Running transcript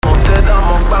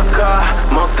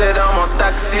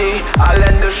taxi,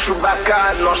 haleine de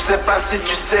Chewbacca. Non, je sais pas si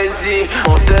tu saisis.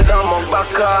 Montez dans mon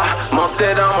baka,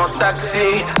 montez dans mon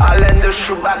taxi, haleine de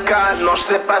Chewbacca. Non, je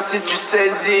sais pas si tu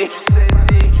saisis.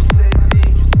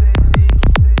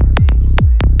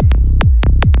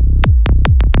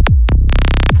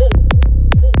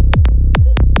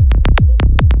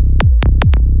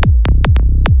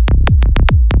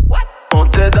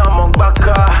 Montez dans mon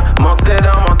baka, montez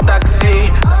dans mon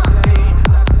taxi,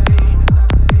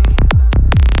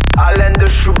 haleine de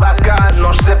Chewbacca.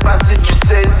 Non, je sais pas si tu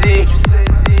saisis.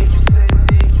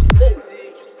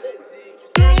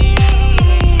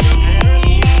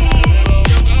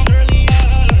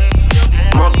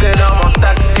 Montez dans mon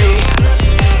taxi,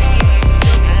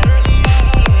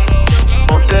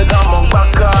 montez dans mon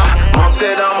baka,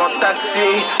 montez dans mon taxi.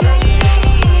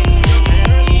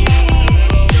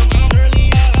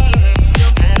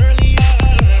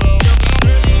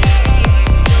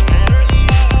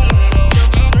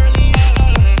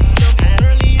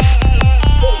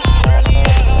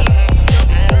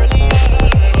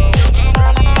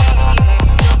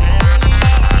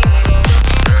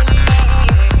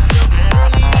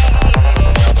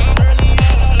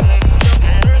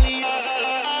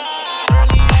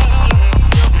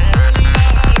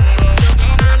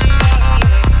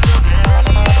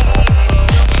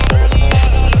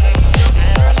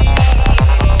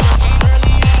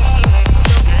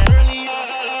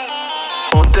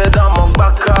 Montez dans mon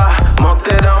baka,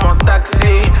 montez dans mon taxi,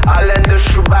 haleine de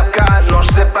Chewbacca. Non,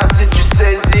 je sais pas si tu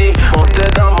saisis. Montez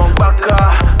dans mon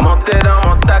baka, montez dans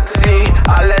mon taxi,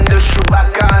 haleine de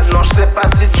Chewbacca. Non, je sais pas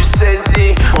si tu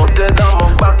saisis. Montez dans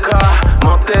mon baka,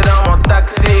 montez dans mon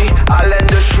taxi, haleine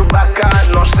de Chewbacca.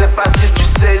 Non, je sais pas si tu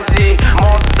saisis.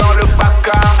 Monte dans le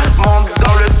baka, monte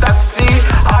dans le taxi,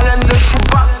 haleine de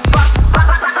Chewbacca.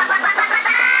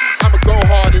 I'ma go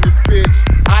hard in this bitch.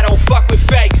 I don't fuck with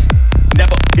fakes.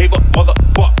 Never gave up,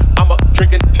 motherfuck. I'ma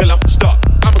drink until I'm stuck.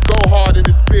 I'ma go hard in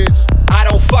this bitch. I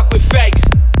don't fuck with fakes.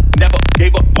 Never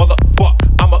gave up, motherfuck.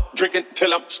 I'ma drink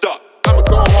until I'm stuck.